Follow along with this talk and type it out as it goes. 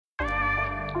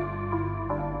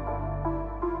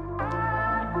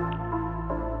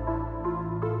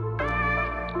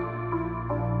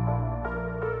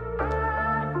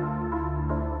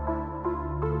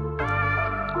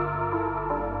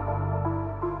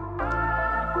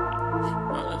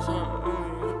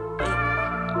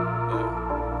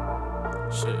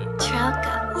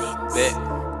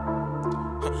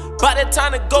By that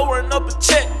time to go run up a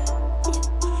check.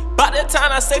 By that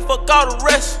time I say fuck all the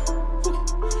rest.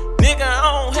 Nigga,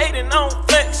 I don't hate and I don't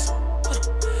flex.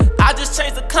 I just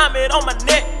changed the comment on my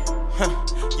neck.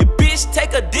 Your bitch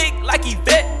take a dick like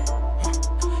Yvette.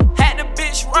 Had the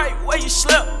bitch right where you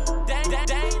slept.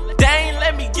 They ain't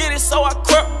let me get it, so I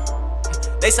crept.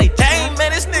 They say, dang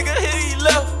man, this nigga here he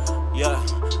left. Yeah,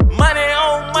 money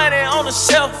on the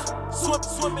shelf.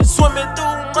 Swimming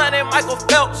through money, Michael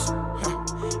Phelps.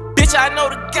 Bitch, I know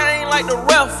the game like the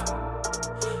ref.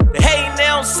 They hatin', they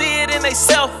don't see it in they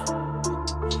self.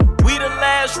 We the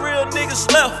last real niggas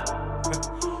left.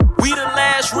 We the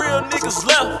last real niggas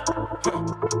left.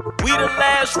 We the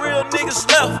last real niggas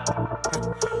left.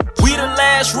 We the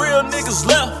last real niggas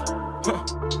left.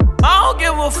 I don't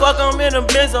give a fuck, I'm in a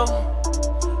benzo.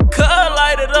 Cut,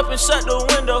 light it up and shut the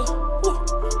window.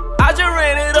 I just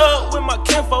ran it up with my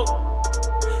kinfolk.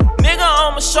 Nigga,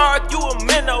 I'm a shark, you a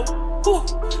minnow.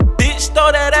 Bitch,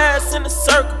 throw that ass in a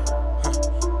circle.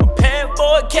 I'm paying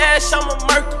for it cash, I'm a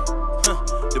murder.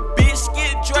 The bitch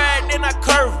get dragged and I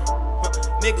curve her.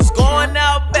 Niggas going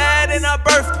out bad and I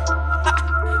birthed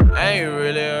them. I ain't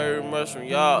really heard much from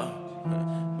y'all,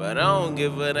 but I don't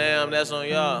give a damn, that's on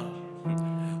y'all.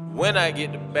 When I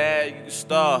get the bag, you can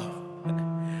starve.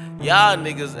 Y'all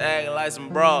niggas act like some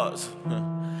broads.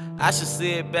 I should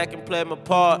sit back and play my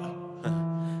part.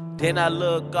 Then I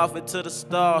look off into the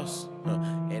stars.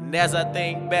 And as I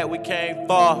think back, we came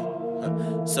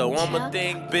far. So I'ma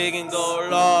think big and go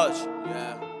large.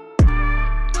 Yeah.